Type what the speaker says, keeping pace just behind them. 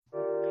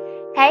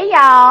Hey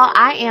y'all,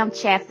 I am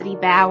Chastity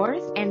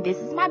Bowers, and this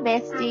is my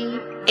bestie,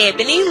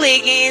 Ebony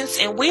Liggins,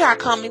 and we are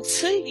coming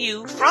to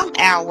you from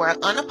our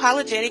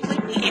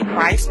Unapologetically Me in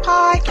Christ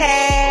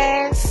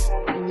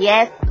podcast.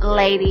 Yes,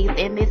 ladies,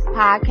 in this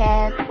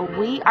podcast,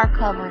 we are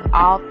covering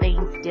all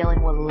things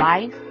dealing with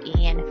life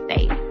and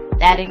faith.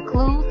 That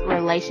includes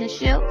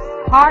relationships,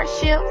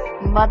 hardships,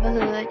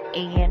 motherhood,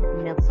 and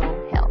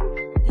mental health.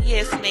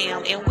 Yes,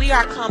 ma'am, and we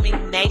are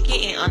coming naked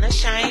and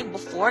unashamed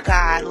before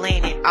God,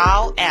 laying it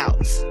all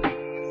out.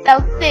 So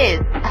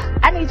sis,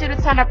 I need you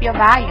to turn up your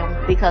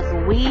volume because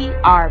we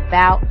are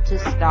about to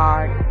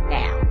start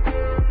now.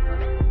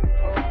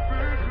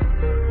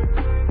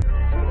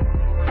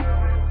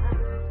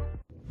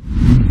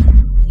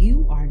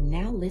 You are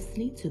now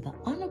listening to the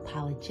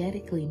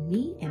Unapologetically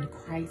Me and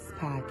Christ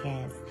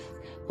podcast.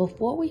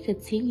 Before we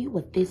continue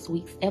with this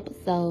week's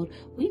episode,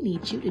 we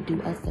need you to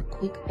do us a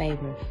quick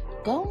favor.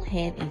 Go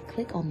ahead and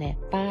click on that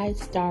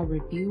 5-star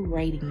review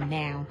rating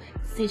now,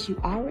 since you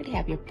already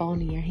have your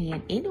phone in your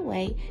hand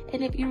anyway.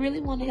 And if you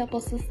really want to help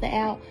a sister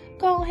out,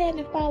 go ahead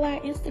and follow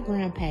our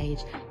Instagram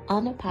page,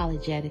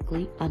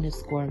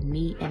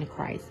 unapologetically_me and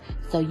Christ,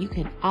 so you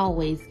can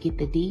always get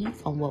the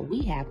deeds on what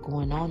we have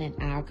going on in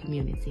our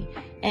community.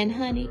 And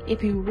honey,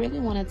 if you really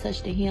want to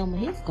touch the hem of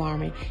his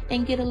garment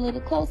and get a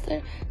little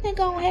closer, then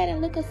go ahead and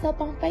look us up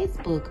on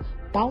Facebook.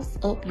 Boss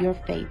Up Your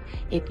Faith.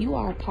 If you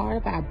are a part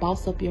of our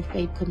Boss Up Your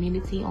Faith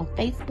community on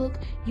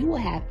Facebook, you will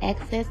have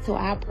access to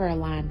our prayer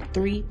line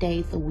 3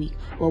 days a week,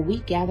 where we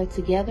gather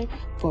together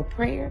for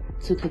prayer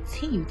to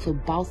continue to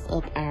boss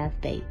up our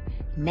faith.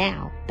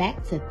 Now,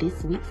 back to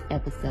this week's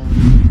episode.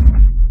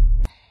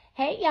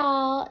 Hey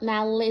y'all,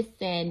 now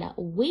listen,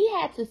 we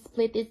had to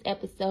split this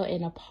episode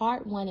in a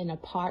part 1 and a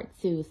part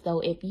 2. So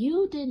if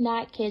you did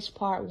not catch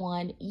part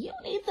 1, you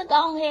need to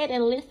go ahead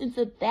and listen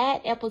to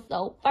that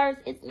episode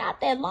first. It's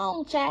not that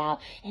long, child.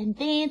 And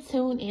then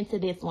tune into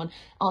this one.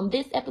 On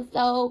this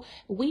episode,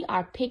 we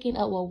are picking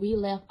up where we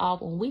left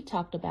off when we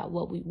talked about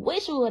what we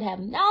wish we would have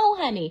known,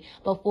 honey,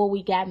 before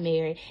we got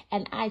married.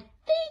 And I think,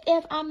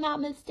 if I'm not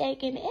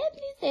mistaken,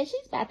 Ebony said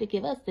she's about to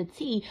give us the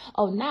tea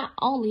on not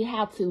only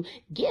how to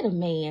get a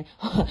man,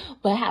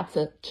 but how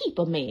to keep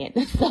a man.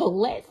 So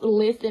let's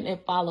listen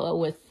and follow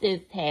what sis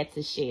had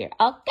to share,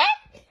 okay?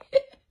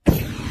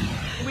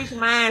 Which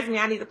reminds me,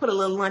 I need to put a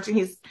little note. I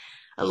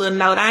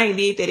ain't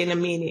did that in a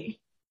minute.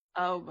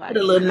 Oh my! Put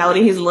a little note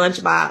in his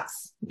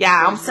lunchbox.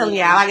 Yeah, I'm telling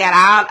y'all,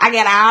 I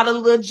got all the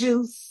little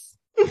juice,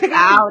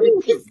 all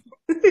the tea,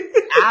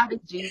 all the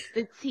juice,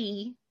 the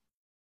tea,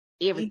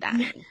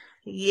 everything.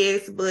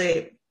 Yes,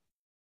 but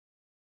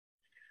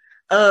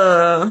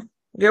girl,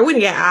 we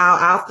done got all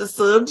off the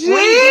subject. We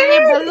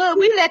did, but look,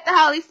 we let the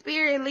Holy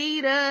Spirit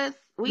lead us.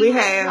 We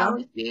let have the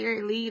Holy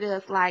Spirit lead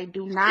us. Like,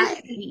 do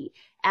not be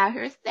out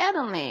here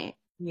settling.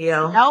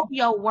 Yeah. Know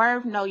your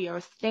worth, know your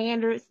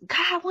standards.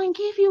 God wouldn't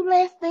give you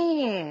less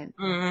than.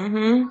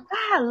 Mm-hmm.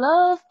 God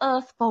loves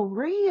us for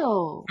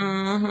real.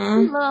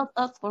 Mm-hmm. He loves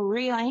us for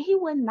real, and he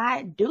would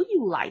not do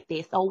you like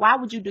that. So why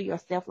would you do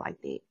yourself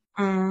like that?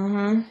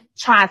 Mm-hmm.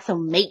 Trying to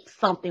make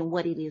something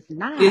what it is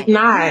not. It's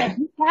not. Yeah,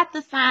 you got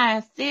the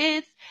sign,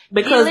 sis.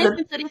 Because you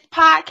listen to this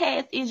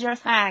podcast is your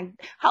sign.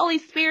 Holy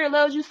Spirit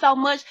loves you so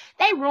much,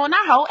 they ruin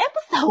our whole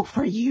episode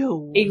for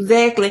you.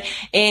 Exactly.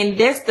 And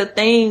that's the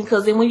thing,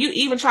 because when you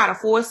even try to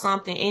force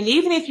something, and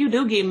even if you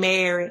do get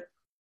married,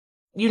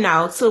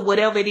 to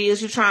whatever it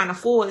is you're trying to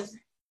force,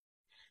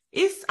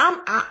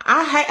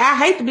 I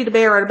hate to be the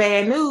bearer of the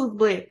bad news,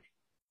 but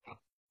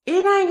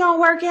it ain't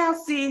gonna work out,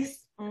 sis.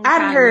 I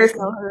done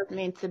heard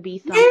meant to be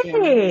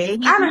something. Yeah,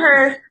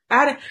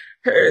 I done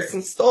heard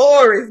some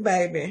stories,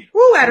 baby.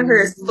 Woo, I done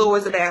heard some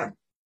stories about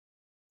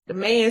the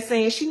man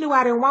saying she knew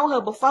I didn't want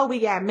her before we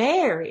got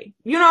married.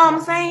 You know what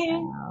I'm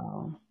saying?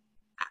 Wow.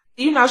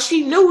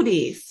 She knew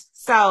this.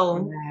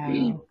 So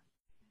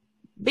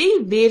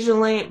be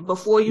vigilant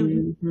before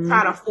you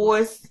try to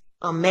force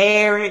a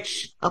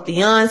marriage, a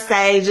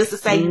fiance, just to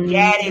say you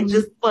got it,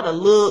 just for the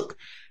look.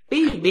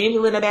 Be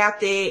vigilant about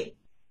that.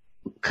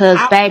 Cause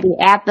baby,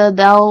 after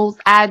those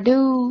I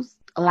do's,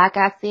 like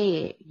I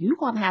said, you're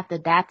gonna have to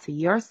die to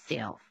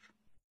yourself.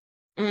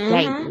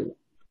 Daily.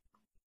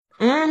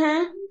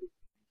 And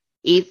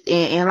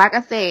like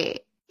I said,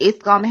 it's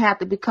gonna have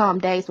to become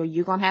days where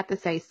you're gonna have to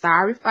say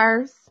sorry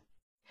first.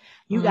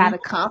 You gotta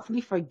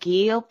constantly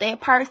forgive that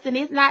person.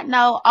 It's not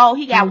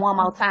he got one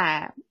more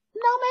time.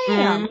 No,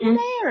 ma'am, you're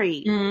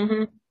married.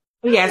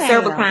 We got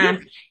several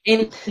times.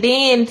 And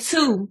then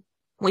too,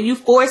 when you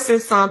forcing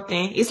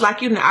something, it's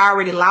like you done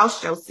already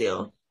lost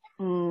yourself.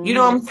 You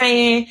know what I'm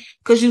saying?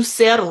 Cause you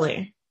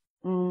settling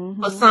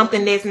for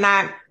something that's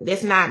not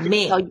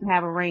meant. So you can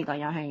have a ring on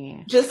your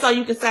hand. Just so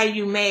you can say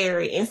you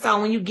married. And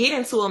so when you get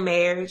into a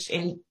marriage,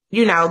 and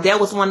that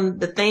was one of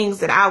the things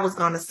that I was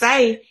gonna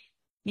say,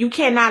 you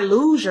cannot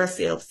lose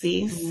yourself,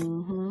 sis.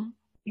 You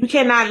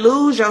cannot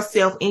lose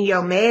yourself in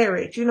your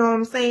marriage. You know what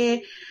I'm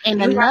saying?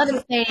 And another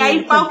thing,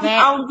 stay focused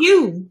on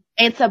you.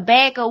 And to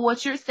back up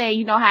what you're saying,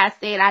 you know how I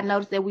said I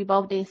noticed that we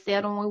both didn't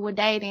settle when we were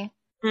dating.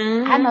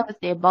 I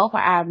noticed that both of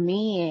our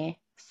men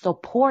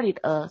supported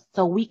us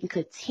so we can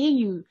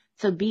continue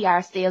to be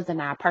ourselves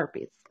and our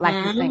purpose. Like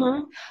you said,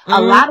 Mm-hmm.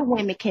 a lot of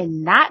women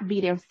cannot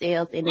be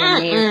themselves in their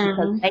marriage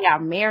because they are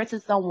married to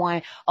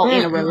someone or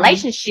in a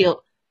relationship.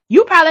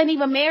 You probably ain't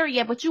even married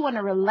yet, but you in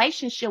a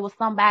relationship with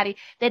somebody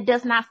that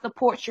does not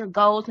support your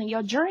goals and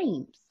your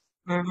dreams.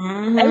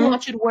 Mm-hmm. They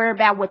want you to worry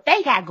about what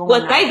they got going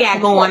on. What they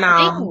got going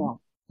on.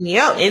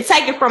 Yep. And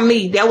take it from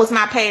me. That was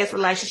my past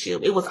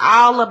relationship. It was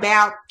all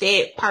about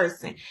that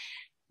person.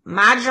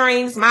 My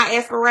dreams, my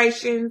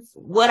aspirations,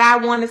 what I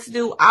wanted to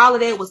do, all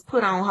of that was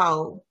put on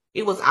hold.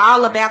 It was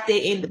all about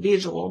that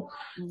individual.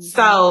 Mm-hmm.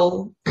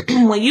 So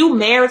when you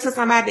married to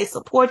somebody that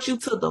supports you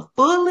to the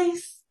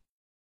fullest,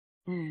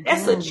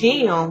 that's a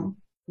gem.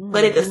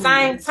 But at the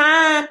same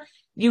time,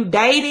 you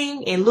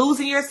dating and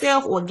losing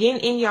yourself or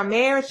getting in your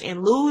marriage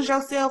and lose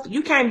yourself,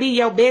 you can't be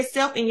your best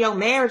self in your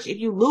marriage if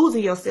you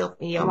losing yourself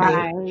in your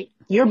marriage.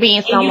 You're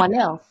being someone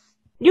else.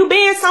 You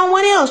being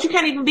someone else. You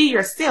can't even be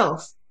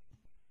yourself.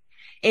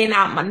 And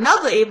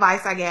another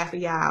advice I got for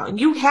y'all, and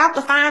you have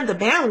to find the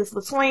balance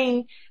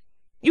between,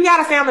 you got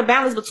to find the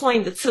balance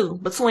between the two,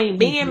 between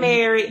being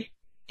married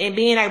and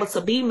being able to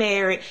be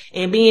married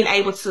and being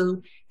able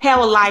to have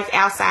a life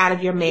outside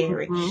of your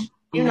marriage.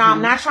 You know,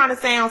 I'm not trying to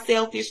sound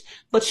selfish,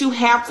 but you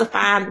have to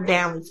find the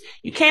balance.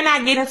 You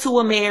cannot get into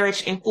a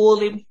marriage and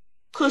fully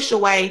push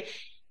away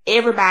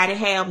everybody,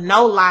 have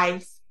no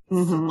life,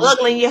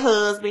 smuggling your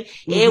husband.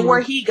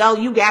 Everywhere he go,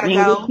 you gotta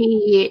go.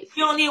 You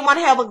don't even want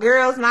to have a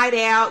girls' night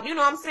out. You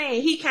know what I'm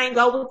saying? He can't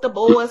go with the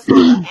boys for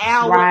an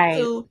hour or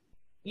two.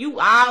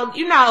 You all,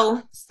 you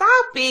know,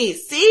 stop it,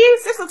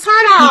 sis. It's a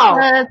turn off.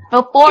 Because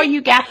before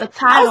you got the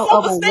title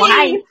of a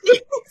wife,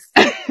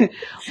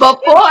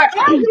 before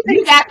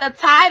you got the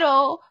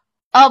title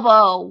of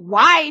a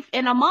wife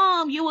and a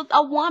mom, you was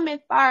a woman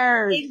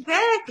first.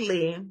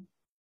 Exactly.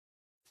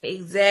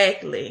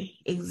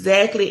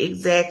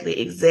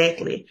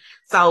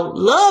 So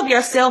love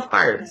yourself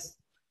first.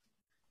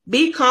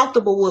 Be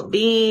comfortable with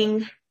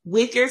being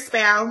with your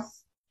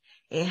spouse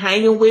and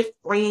hanging with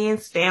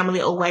friends,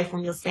 family away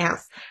from your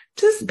spouse.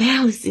 Just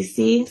balance it,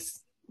 sis.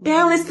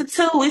 Balance the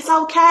two. It's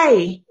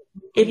okay.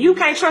 If you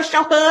can't trust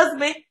your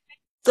husband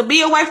to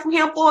be away from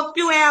him for a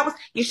few hours,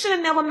 you should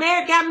have never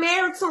got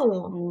married to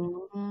him.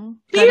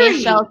 Because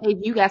it shows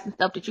that you got some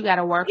stuff that you got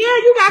to work on. Yeah,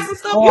 you got some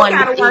stuff you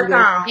got to work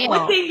on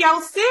within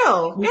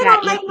yourself. You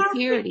got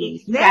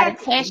insecurities. You got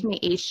attachment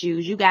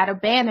issues. You got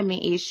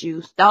abandonment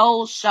issues.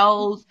 Those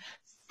shows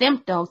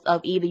symptoms of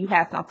either you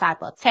have some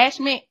type of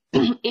attachment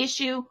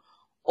issue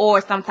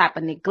or some type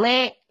of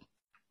neglect.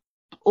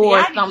 Or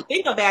I didn't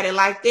think about it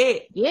like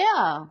that.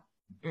 Yeah.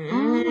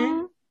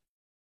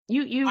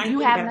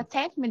 You have an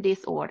attachment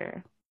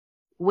disorder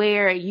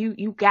where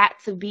you got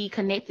to be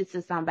connected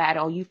to somebody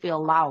or you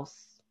feel lost.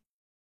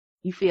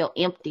 You feel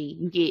empty.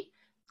 You get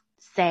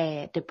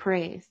sad,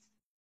 depressed.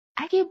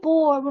 I get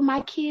bored when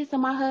my kids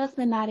and my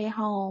husband not at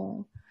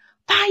home.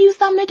 Find you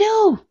something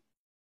to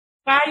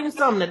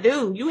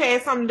do. You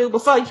had something to do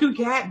before you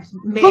got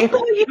married,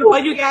 before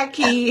you got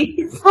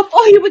kids.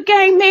 Before you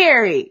became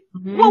married.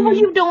 What were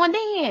you doing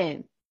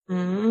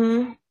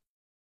then?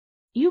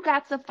 You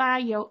got to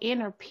find your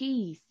inner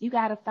peace. You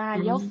got to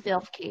find your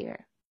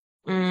self-care.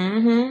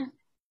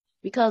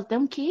 Because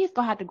them kids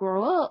gonna have to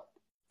grow up.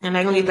 And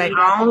they're going to need their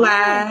own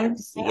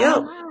lives.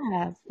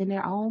 In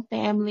their own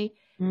family.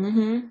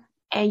 And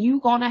you're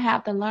going to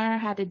have to learn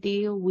how to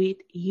deal with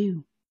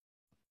you.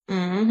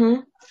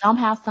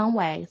 Somehow, some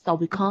way. So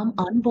become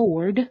on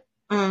board.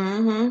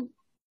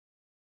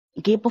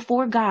 Get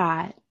before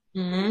God.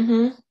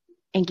 And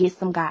get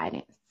some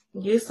guidance.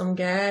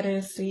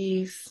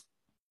 Sis.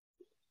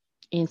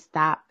 And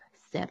stop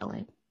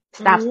settling.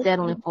 Stop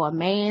settling for a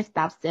man.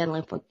 Stop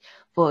settling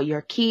for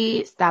your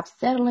kids. Stop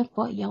settling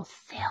for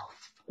yourself.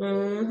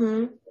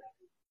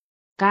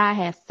 God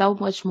has so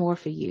much more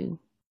for you.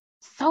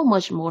 So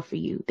much more for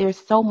you. There's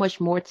so much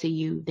more to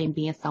you than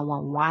being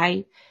someone's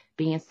wife,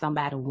 being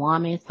somebody's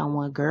woman,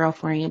 someone's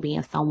girlfriend,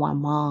 being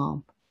someone's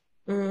mom.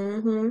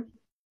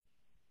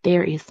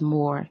 There is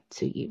more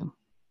to you.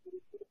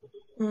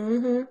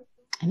 And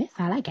that's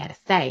all I gotta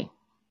say.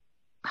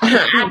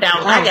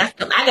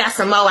 I got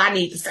some more I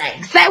need to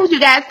say. Say what you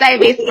gotta say,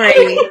 Miss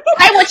Free.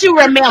 Say what you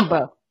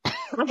remember.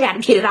 I gotta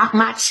get it off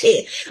my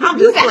chest. I'm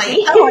just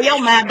playing. On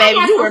your mind, baby.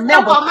 You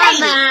remember on my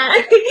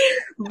mind.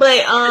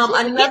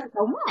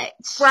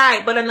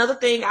 But another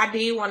thing I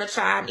did want to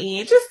chime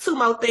in, just two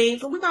more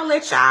things, and we're gonna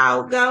let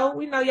y'all go.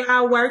 We know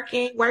y'all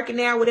working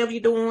out, whatever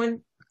you're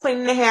doing,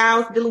 cleaning the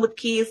house, dealing with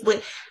kids.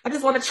 But I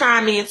just want to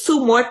chime in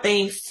two more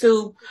things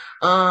too,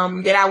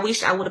 that I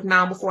wish I would have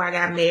known before I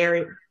got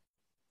married.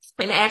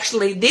 And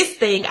actually, this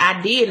thing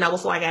I did know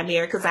before I got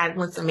married because I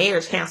went to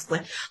marriage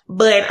counseling.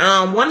 But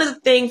one of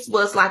the things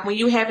was like when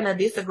you're having a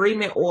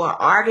disagreement or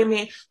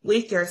argument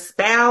with your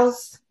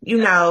spouse, you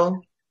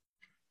know,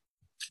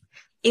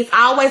 it's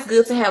always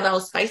good to have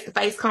those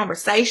face-to-face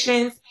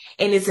conversations.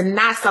 And it's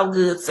not so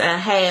good to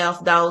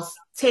have those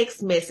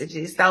text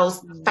messages, those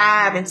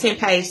 5 and 10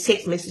 page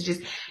text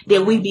messages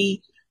that we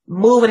be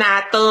moving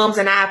our thumbs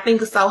and our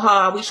fingers so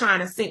hard. We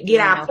trying to get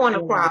our point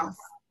across.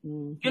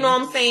 You know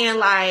what I'm saying?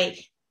 Like,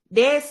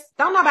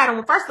 don't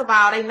nobody, first of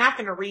all, they not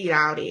gonna read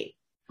all that.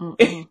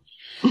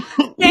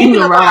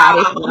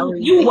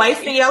 You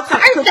wasting your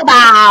time. First of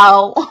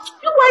all,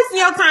 you wasting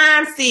your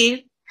time, sis.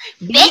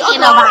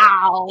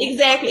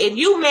 Exactly. If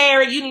you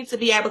married, you need to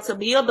be able to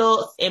be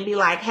adults and be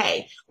like,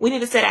 hey, we need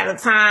to set out a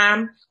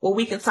time where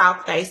we can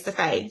talk face to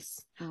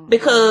face.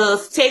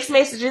 Because text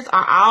messages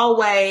are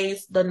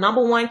always the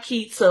number one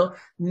key to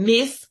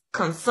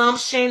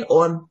misconsumption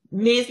or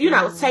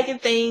taking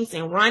things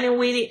and running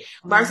with it.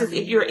 Versus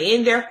if you're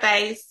in their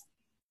face,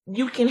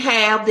 you can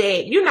have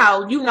that,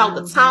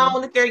 the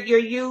tone that you're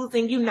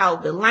using,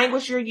 the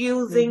language you're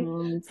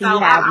using. So you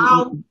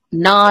have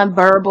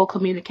non-verbal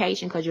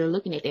communication because you're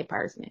looking at that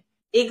person.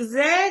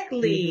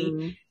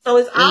 Exactly. So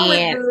it's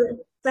always good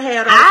to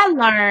have those. I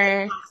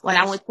learned when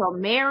I went to a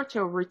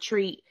marital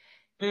retreat,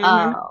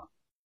 80%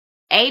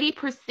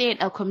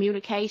 of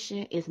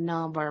communication is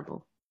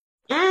nonverbal.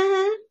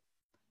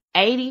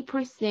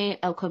 80%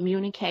 of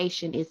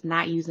communication is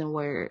not using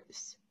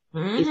words.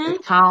 It's the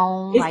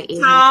tone,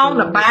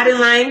 the body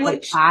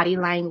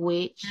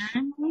language.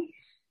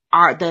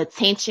 Or the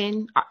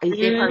attention. Is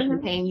that person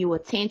paying you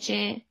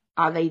attention?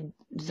 Are they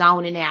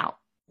zoning out?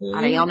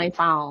 Are they on their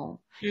phone?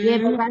 Yeah,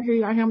 baby, I hear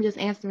you. I'm just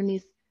answering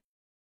this.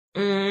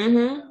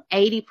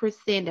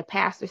 80%, the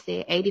pastor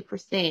said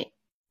 80%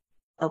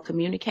 of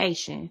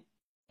communication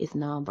is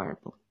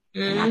nonverbal.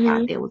 And I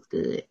thought that was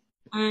good.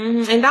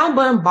 And don't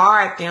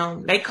bombard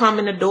them. They come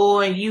in the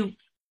door and you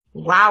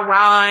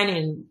rah-rahing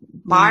and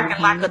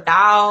barking like a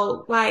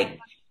dog. Like,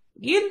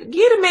 get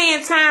a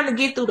man time to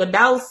get through the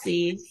door,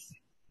 sis.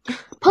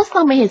 Put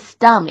some in his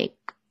stomach.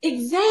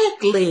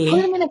 Exactly.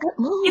 Put him in a good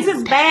mood. Is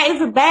it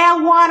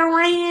bad water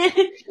in?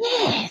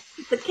 Yes.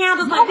 The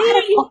candles like,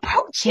 you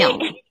approach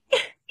him.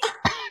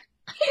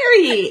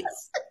 Period.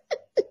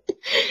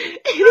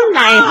 You ain't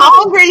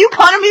hungry. You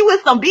come to me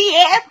with some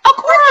BS. Of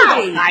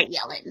course you start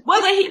yelling.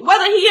 Whether he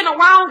in the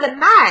wrong or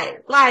not.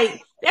 Like,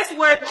 that's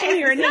where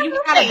you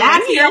gotta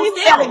die to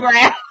yourself.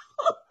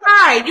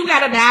 Right. You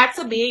gotta die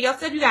to being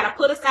yourself. You gotta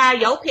put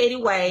aside your petty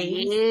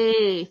ways.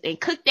 Yes. And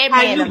cook that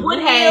man. You would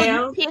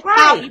have.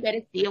 You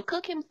better still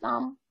cook him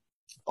some.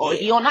 Or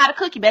if you don't know how to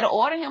cook, you better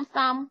order him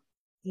some.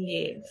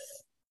 Yes.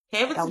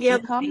 Have it don't together.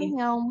 Don't come to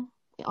him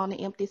on an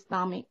empty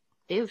stomach.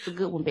 This is a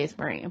good one, best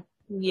friend.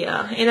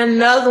 Yeah. And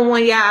another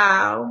one,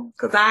 y'all,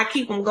 because I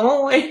keep them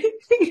going.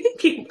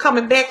 Keep them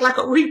coming back like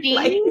a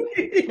replay.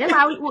 That's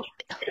how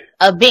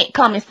event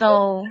coming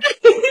soon.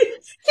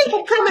 Keep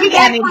them coming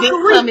back like a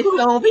replay. Coming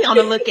soon. Be on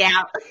the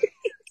lookout.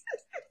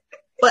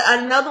 But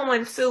another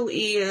one, too,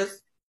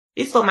 it's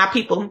for my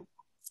people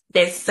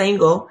that's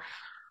single.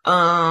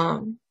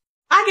 I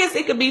guess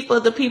it could be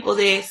for the people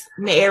that's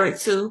married,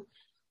 too.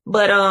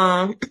 But,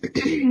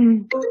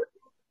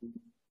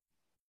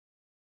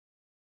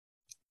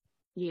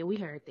 yeah, we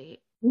heard that.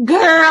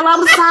 Girl,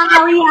 I'm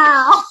sorry,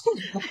 y'all.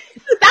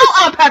 So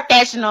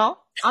unprofessional.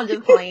 I'm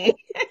just playing.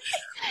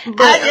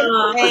 But,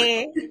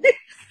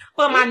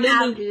 for my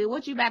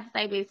what you about to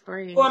say, best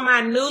friend? For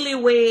my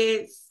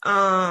newlyweds,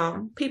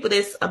 people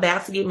that's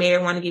about to get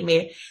married, want to get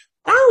married,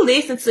 don't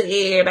listen to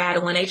everybody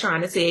when they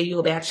trying to tell you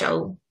about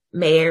your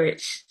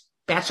marriage,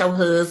 about your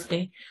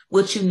husband,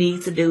 what you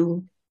need to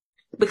do.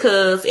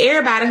 Because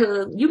you're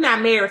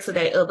not married to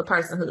that other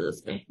person's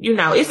husband.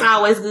 It's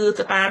always good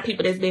to find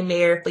people that's been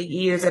married for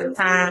years at a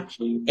time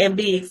and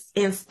be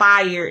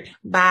inspired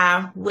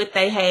by what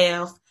they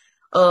have.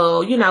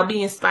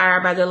 Be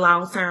inspired by their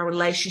long-term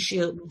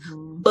relationship.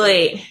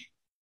 But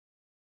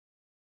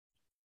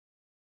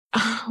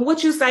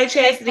what you say,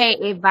 Chastity?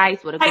 Take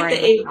advice with a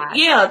grain of salt.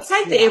 Yeah,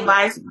 take the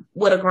advice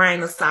with a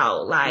grain of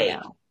salt.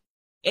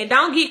 And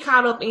don't get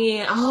caught up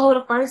in,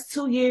 the first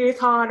 2 years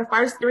hard, the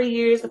first 3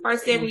 years, the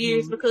first 7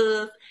 years,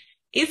 because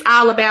it's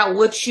all about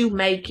what you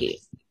make it.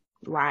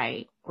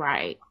 Right.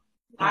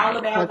 All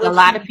about because a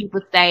lot of people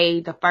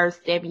say the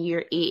first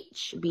 7-year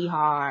itch be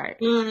hard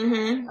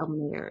of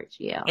marriage.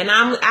 Yeah. And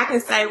I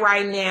can say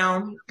right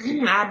now,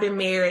 I've been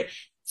married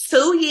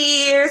 2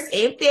 years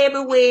in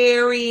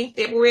February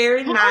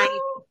 9th.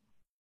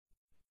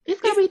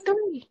 It's gonna be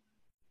 3.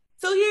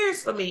 2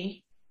 years for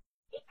me.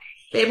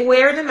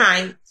 February the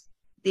 9th.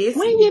 When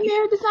you get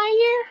married the same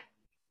year?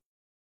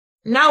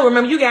 No,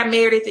 remember you got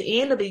married at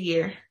the end of the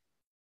year.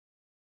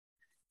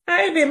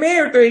 I ain't been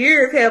married 3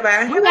 years, have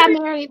I? You got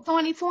married in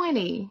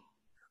 2020.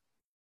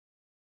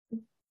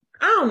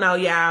 I don't know,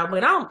 y'all,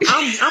 but I'm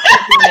married.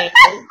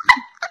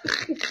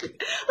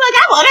 Look,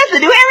 I want us to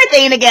do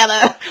everything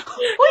together.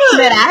 We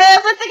met our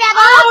husband together.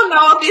 I don't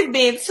know if it's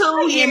been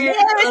 2 years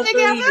or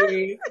 3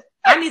 years.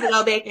 I need to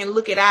go back and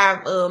look at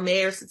our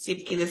marriage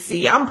certificate to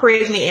see. I'm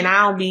pregnant and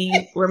I don't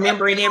be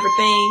remembering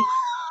everything.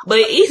 But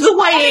either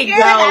way it goes,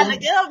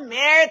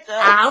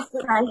 I'll say.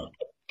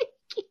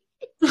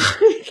 I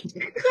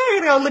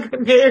ain't gonna look at the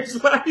marriage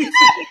license.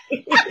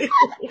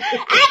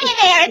 I've been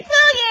married 2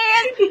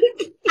 years.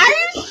 Are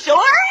you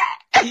sure?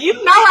 You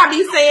know I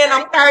be saying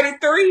I'm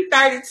 33,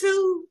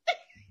 32.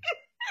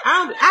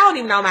 I don't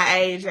even know my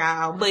age,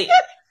 y'all. But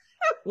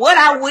what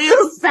I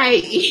will say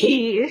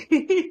is,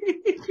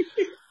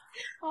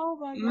 Oh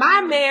my God.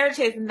 My marriage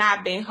has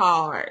not been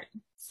hard.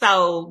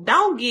 So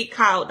don't get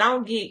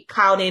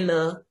caught in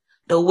the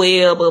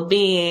web of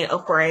being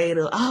afraid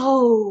of,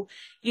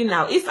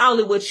 it's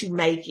only what you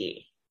make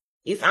it.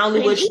 It's only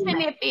and what you even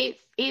make.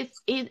 if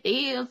it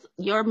is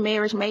your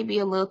marriage may be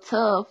a little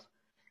tough,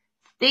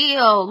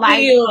 still, like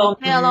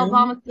Michelle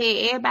Obama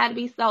said, everybody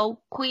be so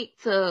quick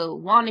to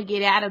want to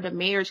get out of the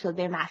marriage because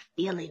they're not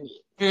feeling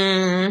it.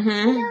 Mm-hmm.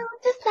 No, I'm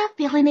just not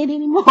feeling it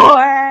anymore.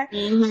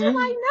 Mm-hmm. She's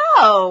like,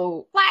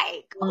 no,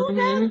 like who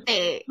does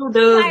that? Who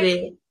does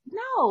it?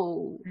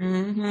 No,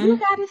 you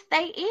gotta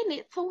stay in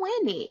it to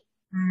win it.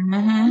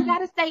 You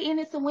gotta stay in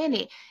it to win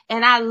it.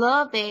 And I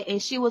love that.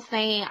 And she was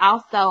saying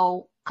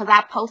also, because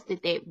I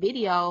posted that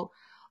video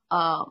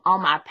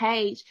on my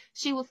page,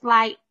 she was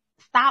like,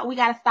 we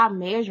gotta stop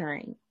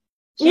measuring.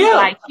 She's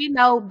like,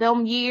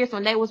 them years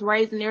when they was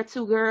raising their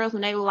two girls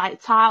when they were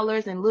like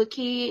toddlers and little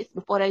kids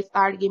before they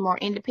started to get more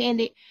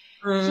independent.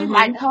 She's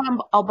like,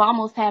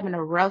 Obama was having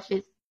the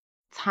roughest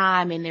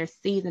time in their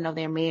season of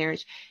their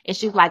marriage. And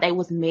she's like, they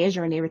was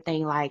measuring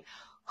everything, like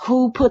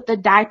who put the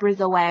diapers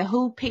away,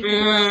 who picked the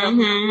girls up,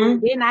 who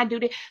didn't I do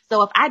this?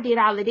 So if I did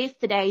all of this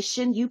today,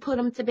 shouldn't you put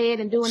them to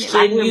bed and doing it?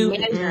 Like we're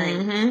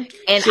measuring.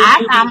 And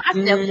I found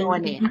myself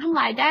doing it. I'm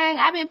like, dang,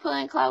 I've been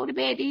putting Chloe to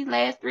bed these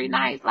last 3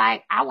 nights.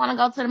 Like I want to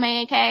go to the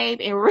man cave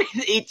and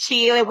really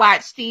chill and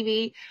watch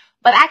TV,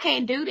 but I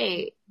can't do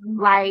that.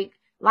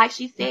 Like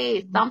she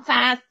said,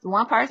 sometimes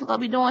one person gonna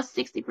be doing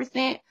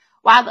 60%.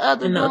 While the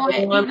other doing,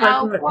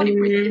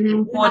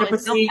 40%. 40%.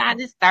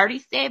 Sometimes it's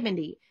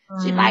 30-70.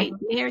 She's like,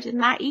 marriage is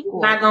not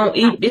equal.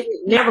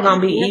 It's never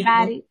gonna be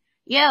equal.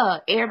 Yeah,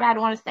 everybody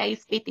want to say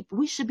it's 50.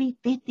 We should be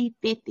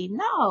 50-50.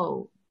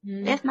 No,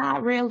 that's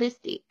not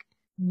realistic.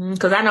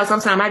 Because I know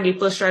sometimes I get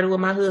frustrated with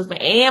my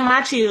husband and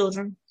my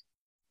children.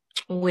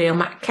 Well,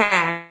 my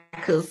cat,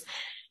 because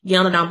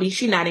Yana don't be,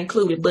 she not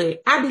included,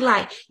 but I be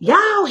like,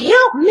 y'all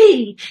help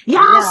me.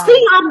 Y'all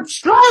see I'm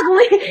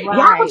struggling.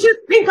 Right. Y'all just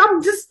think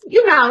I'm just,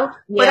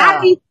 but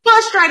I be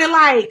frustrated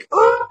like,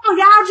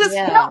 y'all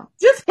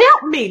just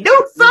help me.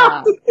 Do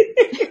something.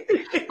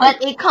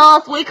 But it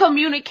comes with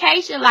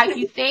communication, like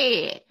you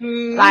said.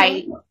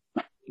 Like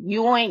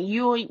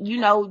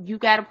you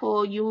gotta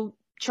pull you,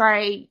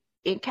 Trey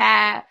and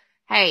Kai,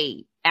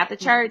 hey, after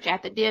church,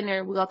 after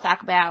dinner, we're going to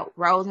talk about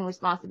roles and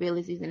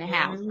responsibilities in the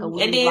house. And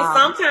then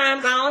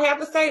sometimes I don't have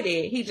to say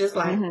that. He just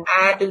like,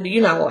 I do,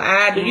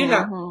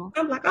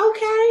 I'm like,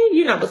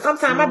 okay, but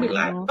sometimes I be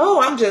like,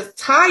 I'm just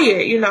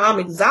tired. I'm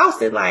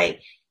exhausted.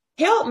 Like,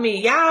 help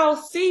me. Y'all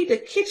see the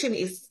kitchen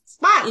is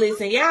spotless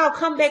and y'all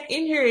come back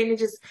in here and it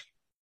just,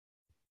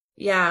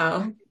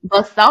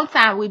 But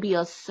sometimes we be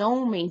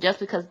assuming just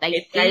because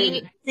they see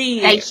it,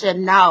 they should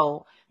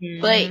know.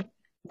 But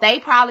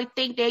they probably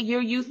think that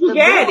you're used to doing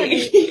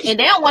it and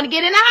they don't want to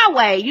get in our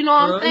way. You know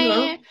what I'm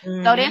saying?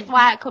 So that's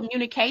why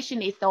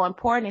communication is so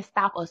important, and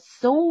stop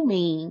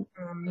assuming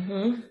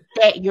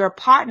that your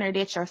partner,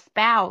 that your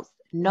spouse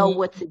know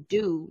what to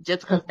do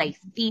just because they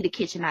see the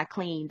kitchen not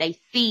clean. They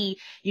see,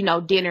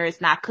 dinner is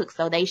not cooked,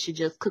 so they should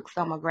just cook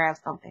some or grab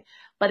something.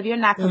 But if you're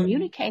not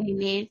communicating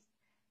this,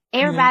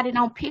 everybody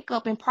don't pick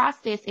up and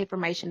process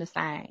information the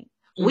same.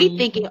 We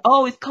thinking,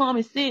 it's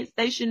common sense.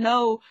 They should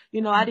know,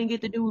 I didn't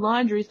get to do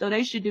laundry, so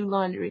they should do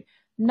laundry.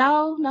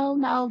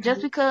 No.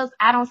 Just because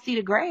I don't see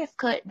the grass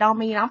cut don't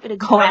mean I'm going to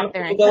go out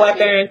there and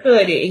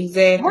cut it.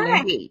 Exactly.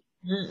 Right.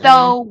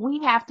 So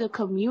we have to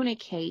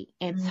communicate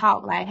and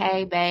talk like,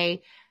 hey, babe,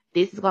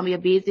 this is going to be a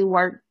busy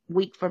work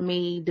week for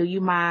me. Do you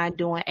mind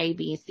doing A,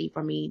 B, and C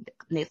for me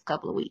the next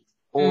couple of weeks?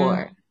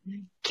 Or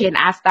can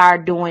I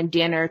start doing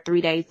dinner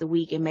 3 days a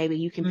week and maybe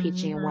you can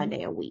pitch in 1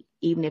 day a week,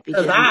 even if it's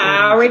just. Because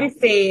I already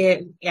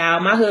said, y'all,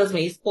 my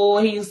husband is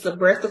spoiled. He used to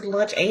breakfast,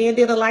 lunch, and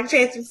dinner like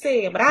Chastity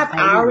said. But I've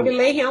already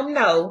let him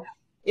know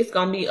it's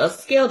going to be a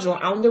schedule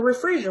on the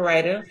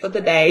refrigerator for the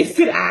days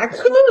that I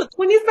cook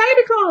when his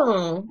baby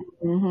comes.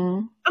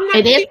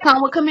 And that's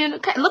come with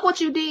communication. Look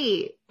what you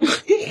did.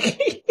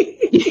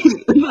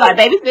 You like,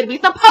 baby, it's be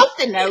some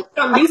post-it notes.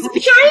 Some be some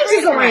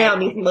changes around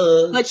this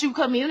mug. But you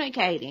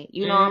communicating.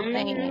 You know what I'm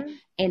saying?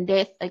 And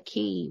that's a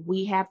key.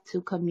 We have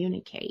to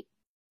communicate.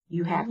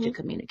 You have to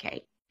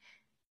communicate.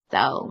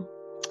 So,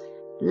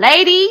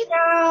 ladies,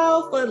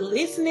 y'all for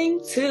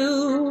listening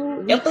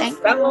to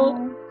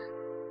episode.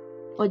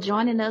 For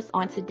joining us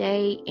on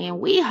today. And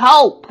we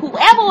hope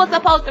whoever was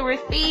supposed to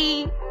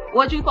receive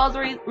what you supposed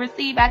to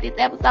receive out this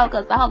episode,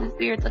 because the Holy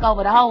Spirit took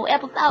over the whole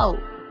episode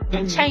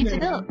and changed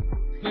it up.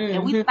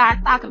 And we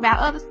started talking about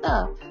other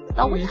stuff.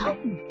 So we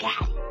hope you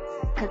got it.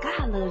 Because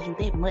God loves you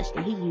that much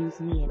that he used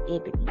me and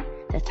Ebony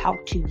to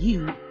talk to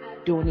you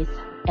during this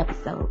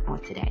episode on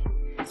today.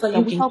 So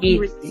we hope you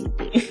received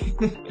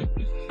it.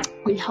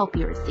 We hope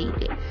you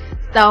received it.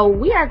 So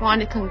we are going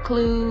to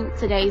conclude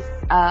today's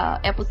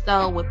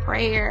episode with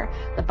prayer.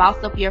 The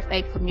Boss Up Your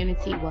Faith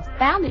community was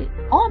founded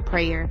on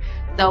prayer.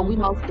 So we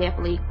most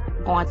definitely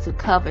going to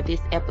cover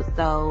this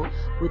episode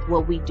with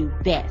what we do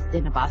best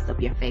in the Boss Up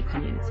Your Faith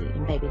community.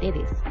 And baby, that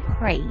is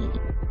praying.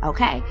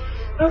 Okay?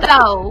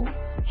 So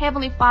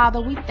Heavenly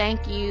Father, we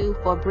thank you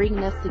for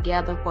bringing us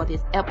together for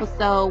this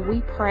episode.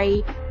 We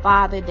pray,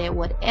 Father, that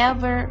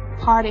whatever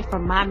parted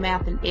from my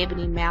mouth and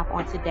Ebony's mouth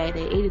on today, that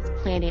it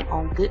is planted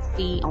on good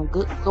seed, on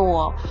good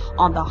soil,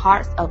 on the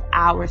hearts of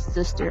our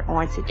sister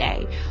on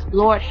today.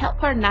 Lord, help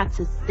her not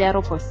to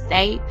settle for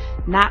safe,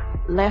 not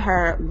let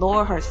her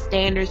lower her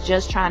standards,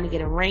 just trying to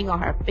get a ring on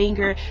her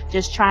finger,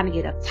 just trying to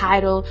get a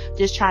title,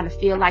 just trying to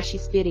feel like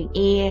she's fitting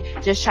in,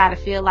 just trying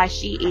to feel like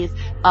she is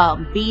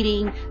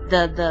beating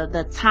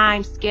the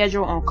time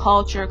schedule on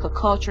culture, because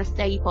culture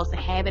say you're supposed to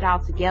have it all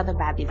together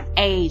by this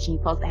age, and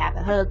you're supposed to have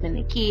a husband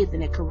and kids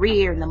and a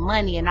career and the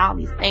money and all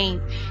these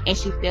things, and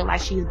she feel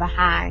like she's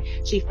behind.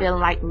 She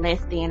feeling like less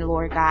than,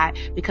 Lord God,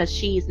 because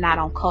she is not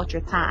on culture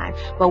time.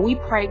 But we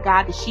pray,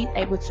 God, that she's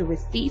able to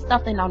receive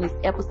something on this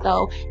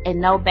episode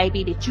and know,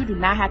 baby, that you do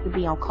not have to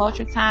be on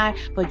culture time,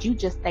 but you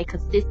just stay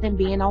consistent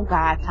being on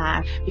God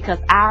time, because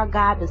our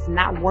God does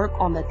not work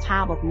on the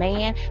time of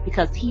man,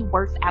 because he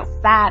works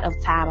outside of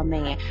time of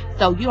man.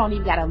 So you don't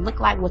even got to look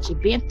like what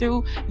you've been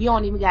through. You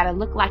don't even got to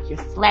look like you're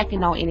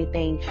slacking on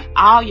anything.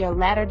 All your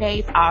latter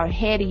days are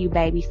ahead of you,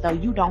 baby, so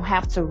you don't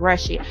have to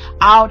rush it.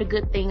 All the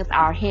good things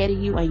are ahead of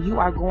you, and you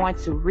are going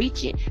to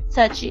reach it,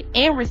 touch it,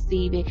 and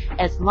receive it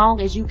as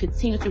long as you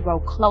continue to grow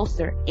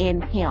closer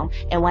in him.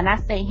 And when I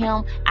say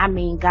him, I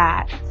mean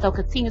God. So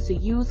continue to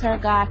use her,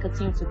 God.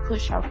 Continue to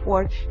push her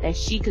forth, that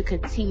she could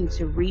continue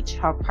to reach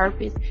her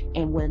purpose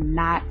and will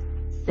not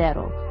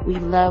settle. We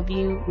love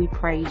you. We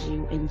praise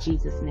you. In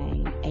Jesus'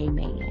 name,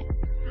 amen.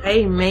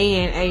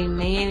 Amen,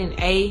 amen, and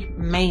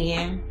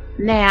amen.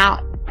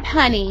 Now,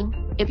 honey,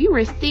 if you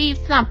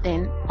received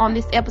something on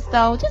this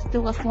episode, just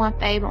do us one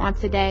favor on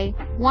today.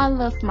 One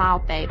little small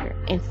favor.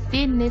 And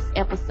send this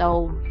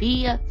episode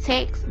via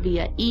text,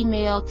 via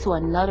email to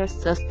another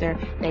sister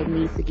that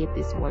needs to get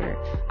this word.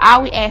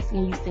 All we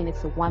asking you send it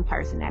to one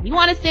person. Now, if you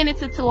want to send it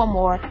to 2 or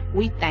more,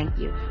 we thank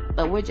you.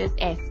 But we're just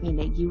asking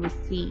that if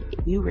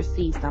you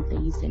receive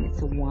something, you send it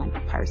to one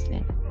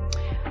person.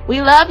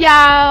 We love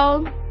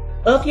y'all.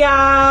 Love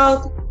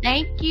y'all.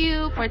 Thank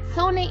you for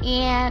tuning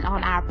in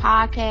on our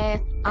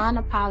podcast,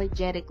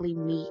 Unapologetically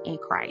Me in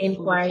Christ. In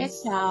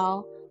Christ. We'll catch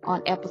y'all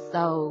on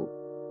episode,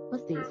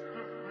 what's this?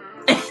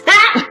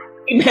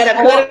 You better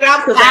cut it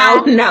off, because I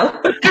don't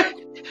know.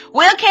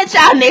 We'll catch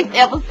y'all next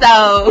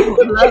episode.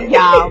 Love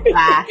y'all.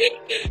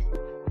 Bye.